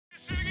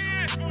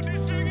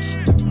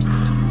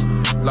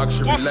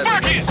Luxury well, leather.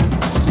 fuck it.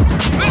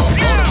 Let's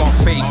go. All of my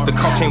face, the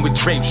car came with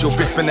drapes. Yo,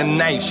 bitch spend the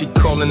night, she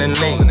calling in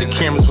late. The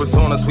cameras was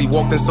on us, we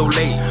walked in so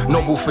late.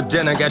 Noble for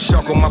dinner, got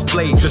shark on my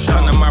plate. Just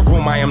come to my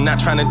room, I am not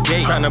trying to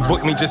date. Trying to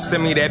book me, just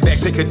send me that back,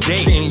 pick a date.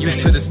 She ain't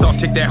used to the stars,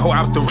 kick that hoe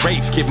out the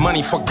race. Get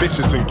money, fuck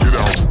bitches and get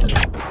out.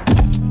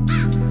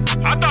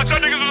 I thought y'all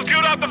niggas was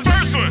killed out the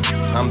first one.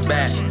 I'm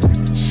back.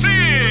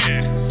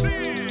 Shit.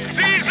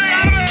 DJ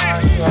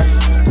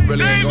Alex.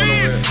 Really ain't going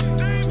nowhere.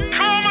 Davies.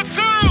 Coma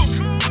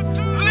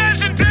 2.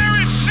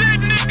 Legendary shit,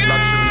 nigga.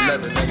 Luxury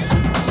leather, nigga.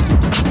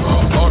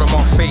 All of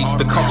my face,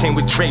 the car came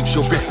with drapes.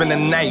 Yo, bitch spend the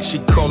night, she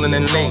calling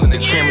in late. The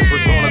cameras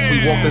was on us, we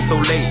walked in so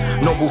late.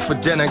 Noble for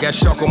dinner, got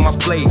shark on my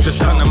plate.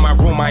 Just come to my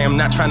room, I am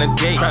not trying to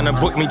date. Trying to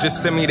book me,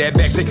 just send me that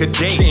back, pick a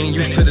date. She ain't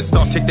used to the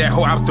stars, kick that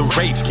hoe out the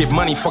race. Get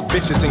money, fuck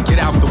bitches, and get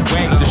out the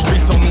way. The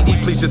streets told me,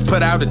 East, please just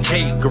put out a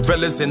tape.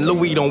 Gorillas and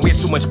Louis don't wear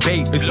too much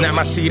bait. It's not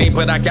my CD,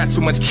 but I got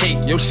too much cake.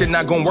 Yo, shit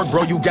not gon' work,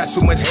 bro, you got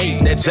too much hate.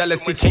 That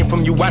jealousy came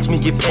from you, watch me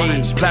get paid.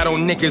 Plato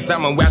niggas,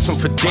 I'ma watch them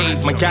for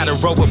days. My got a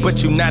rover,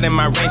 but you not in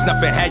my range.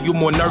 Nothing had you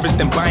more nervous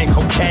than buying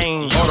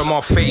cocaine. All of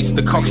my face,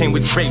 the car came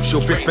with drapes. Yo,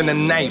 bitch spend the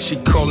night, she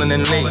calling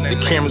in late. The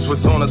cameras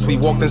was on us, we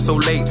walked in so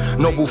late.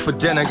 Noble for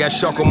dinner, got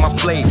shark on my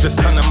plate. Just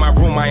come to my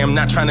room, I am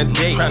not trying to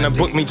date. Trying to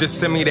book me, just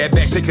send me that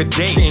back, pick a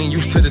date. She ain't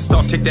used to the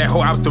stars, kick that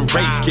hoe out the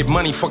race. Get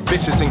money, fuck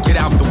bitches, and get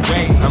out the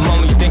way. I'm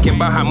only thinking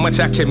about how much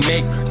I can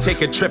make.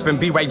 Take a trip and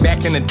be right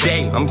back in the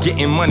day. I'm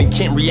getting money,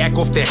 can't react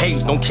off the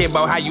hate. Don't care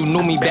about how you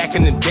knew me back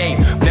in the day.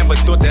 Never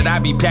thought that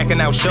I'd be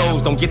packing out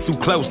shows. Don't get too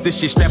close, this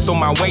shit strapped on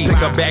my waist.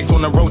 Pick up bags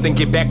on the road, then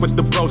get back with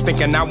the bros.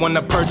 Thinking I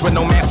wanna purge with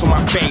no mask on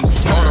my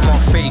face. All of my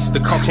face, the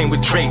car came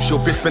with drapes. Yo,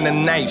 bitch spend the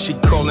night, she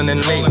calling in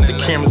late. The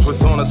cameras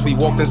was on us, we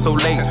walked in so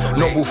late.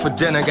 Noble for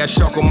dinner, got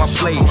shark on my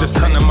plate. Just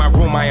come to my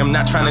room, I am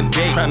not trying to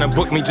date. Trying to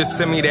book me, just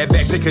send me that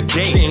back, pick a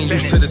date. She ain't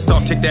used to the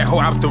stars, kick that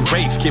hoe out the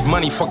race. Get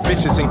money, fuck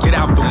bitches, and get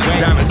out the way.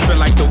 Diamonds feel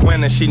like the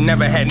winner, she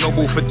never had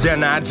Noble for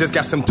dinner. I just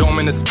got some dome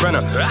in the sprinter.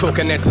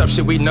 Talking that tough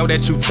shit, we know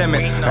that you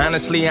timid.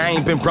 Honestly, I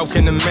ain't been broke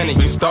in a minute.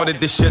 You started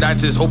this shit, I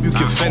just hope you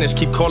can finish.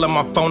 Keep calling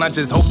my phone, I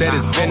just hope that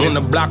it's finished.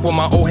 On the block with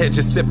my old head,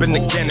 just sipping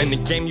again. In the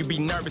game, you be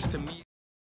nervous to me.